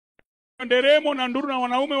nderemo na nduru na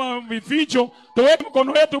wanaume wa vificho, tuweke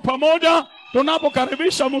mkono wetu pamoja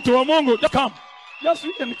tunapokaribisha mtu wa Mungu. Just come. Just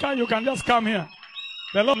you can just come here.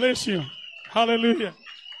 The Lord bless you. Hallelujah.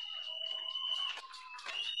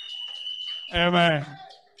 Amen.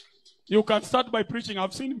 You can start by preaching.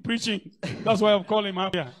 I've seen him preaching. That's why I've called him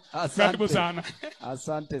up here. Asante sana.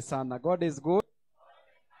 Asante sana. God is good.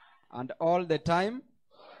 And all the time.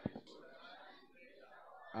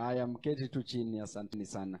 I am keti tu chini. Asanteni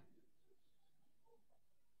sana.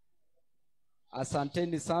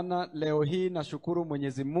 Asanteni sana. Leo hii nashukuru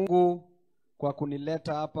Mwenyezi Mungu kwa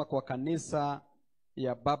kunileta hapa kwa kanisa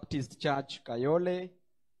ya Baptist Church Kayole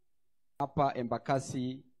hapa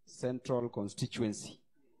Embakasi Central Constituency.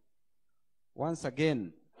 Once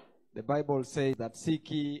again, the Bible says that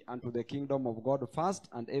seek ye unto the kingdom of God first,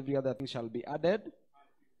 and every other thing shall be added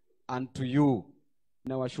unto you.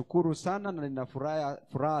 Ninawashukuru sana na nina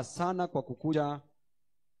furaha sana kwa kukuja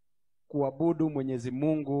kuabudu Mwenyezi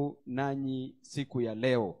Mungu nanyi siku ya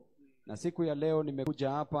leo. Na siku ya leo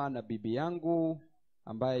nimekuja hapa na bibi yangu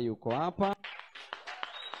ambaye yuko hapa.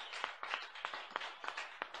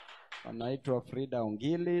 Anaitwa Frida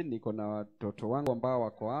Ongili. Niko na watoto wangu ambao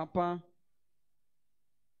wako hapa.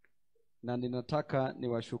 Na ninataka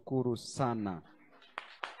niwashukuru sana.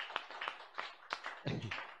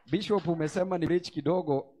 Bishop umesema ni rich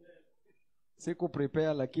kidogo. Siku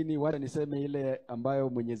prepare, lakini wacha niseme ile ambayo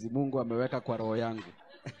Mwenyezi Mungu ameweka kwa roho yangu.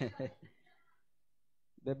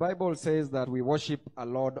 The Bible says that we worship a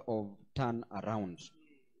Lord of turn around.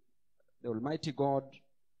 The Almighty God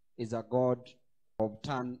is a God of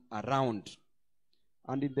turn around.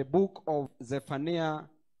 And in the book of Zephaniah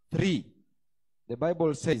 3, the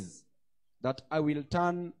Bible says that I will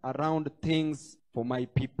turn around things for my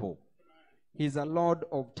people. He's a Lord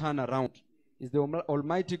of turn around. He's the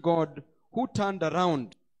Almighty God who turned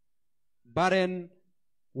around barren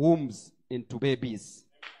wombs into babies.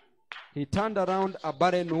 He turned around a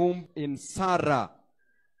barren womb in Sarah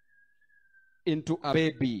into a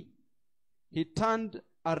baby. He turned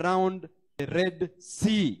around the Red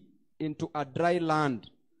Sea into a dry land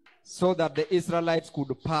so that the Israelites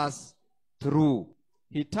could pass through.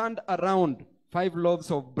 He turned around 5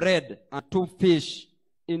 loaves of bread and 2 fish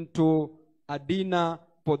into a dinner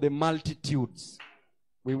for the multitudes.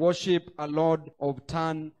 We worship a Lord of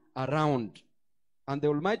turn around. And the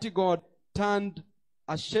Almighty God turned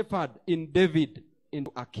a shepherd in David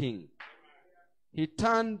into a king. He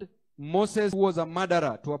turned Moses, who was a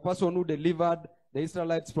murderer, to a person who delivered the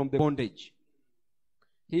Israelites from the bondage.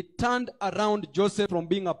 He turned around Joseph from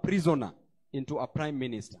being a prisoner into a prime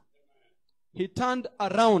minister. He turned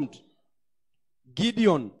around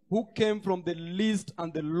Gideon, who came from the least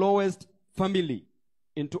and the lowest family,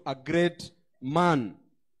 into a great man.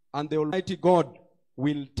 And the Almighty God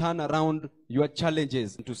will turn around your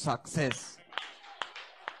challenges into success.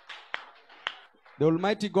 The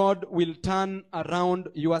Almighty God will turn around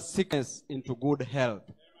your sickness into good health.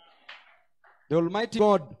 The Almighty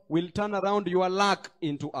God will turn around your lack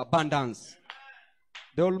into abundance.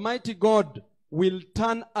 The Almighty God will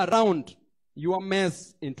turn around your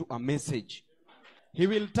mess into a message. He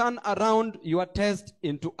will turn around your test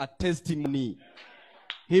into a testimony.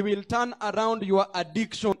 He will turn around your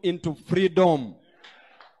addiction into freedom.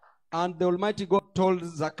 And the Almighty God told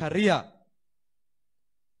Zachariah,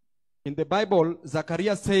 in the Bible,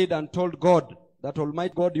 Zachariah said and told God that,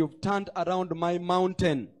 Almighty God, you've turned around my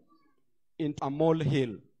mountain into a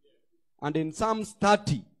molehill. And in Psalms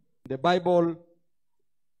 30, the Bible,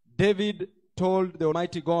 David told the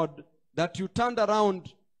Almighty God that you turned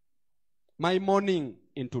around my mourning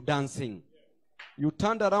into dancing. You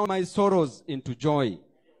turned around my sorrows into joy.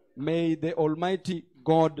 May the Almighty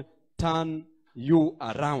God turn you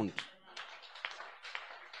around.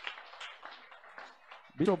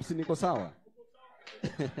 Bishop, siniko sawa?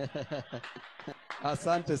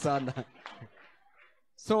 Asante sana.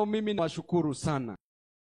 So mimi nawashukuru sana.